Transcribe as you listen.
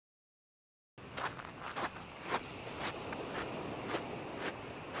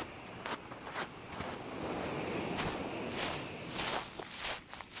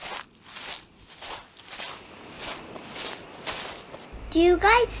Do you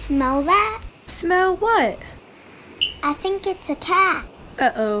guys smell that? Smell what? I think it's a cat.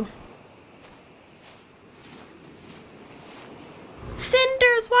 Uh-oh.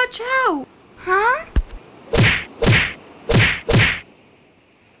 Cinders, watch out! Huh?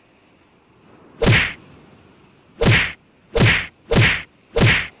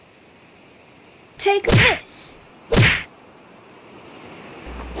 Take this.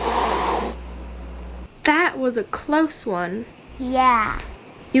 That was a close one. Yeah.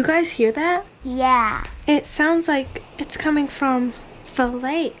 You guys hear that? Yeah. It sounds like it's coming from the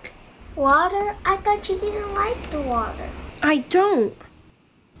lake. Water? I thought you didn't like the water. I don't.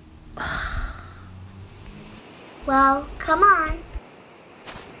 Well, come on.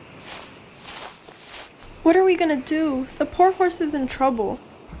 What are we gonna do? The poor horse is in trouble.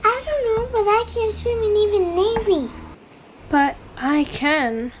 I don't know, but I can't swim in even Navy. But I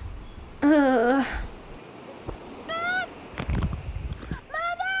can. Ugh.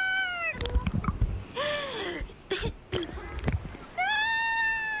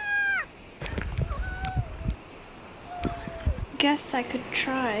 Guess I could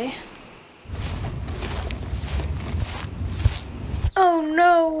try. Oh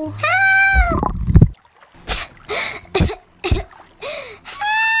no! Help!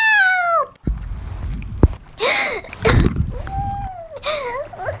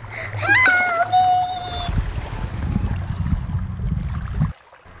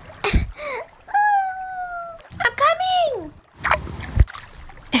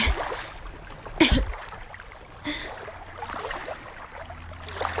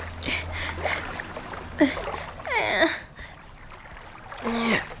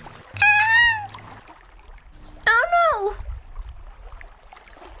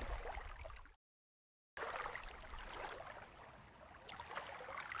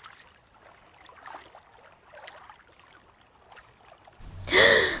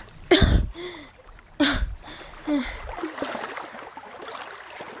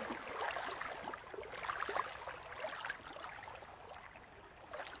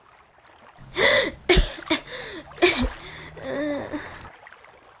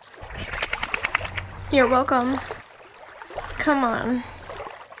 You're welcome. Come on.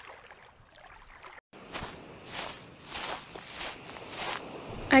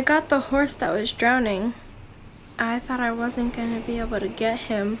 I got the horse that was drowning. I thought I wasn't gonna be able to get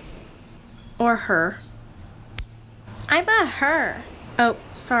him. Or her. I bet her. Oh,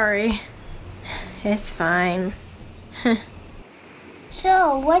 sorry. It's fine.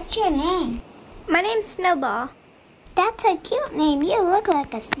 So, what's your name? My name's Snowball. That's a cute name. You look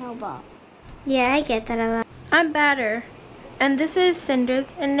like a snowball. Yeah, I get that a lot. I'm Batter. And this is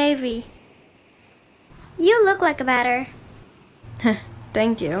Cinders and Navy. You look like a batter.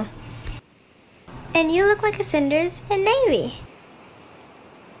 Thank you. And you look like a Cinders and Navy.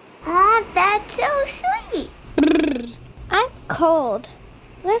 Aw, that's so sweet. I'm cold.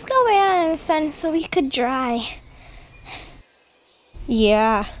 Let's go lay out in the sun so we could dry.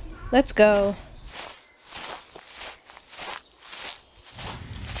 Yeah, let's go.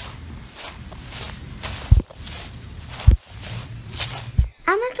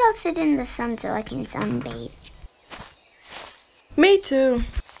 I'm gonna go sit in the sun so I can sunbathe. Me too.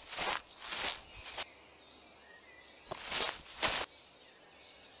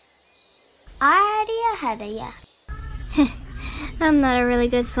 Already ahead of ya. I'm not a really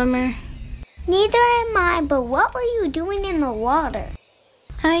good swimmer. Neither am I, but what were you doing in the water?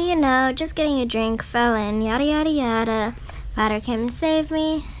 Oh, you know, just getting a drink, fell in, yada yada yada. Batter came and saved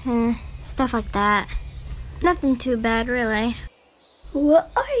me, stuff like that. Nothing too bad, really.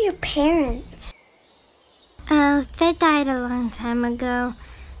 What are your parents? Oh, they died a long time ago.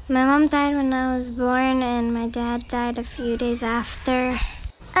 My mom died when I was born, and my dad died a few days after.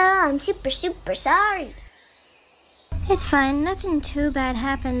 Oh, I'm super sorry. It's fine, nothing too bad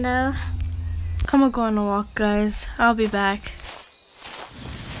happened though. I'm gonna go on a walk, guys. I'll be back.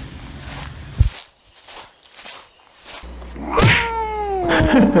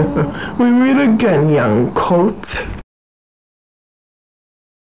 We meet again, young colt.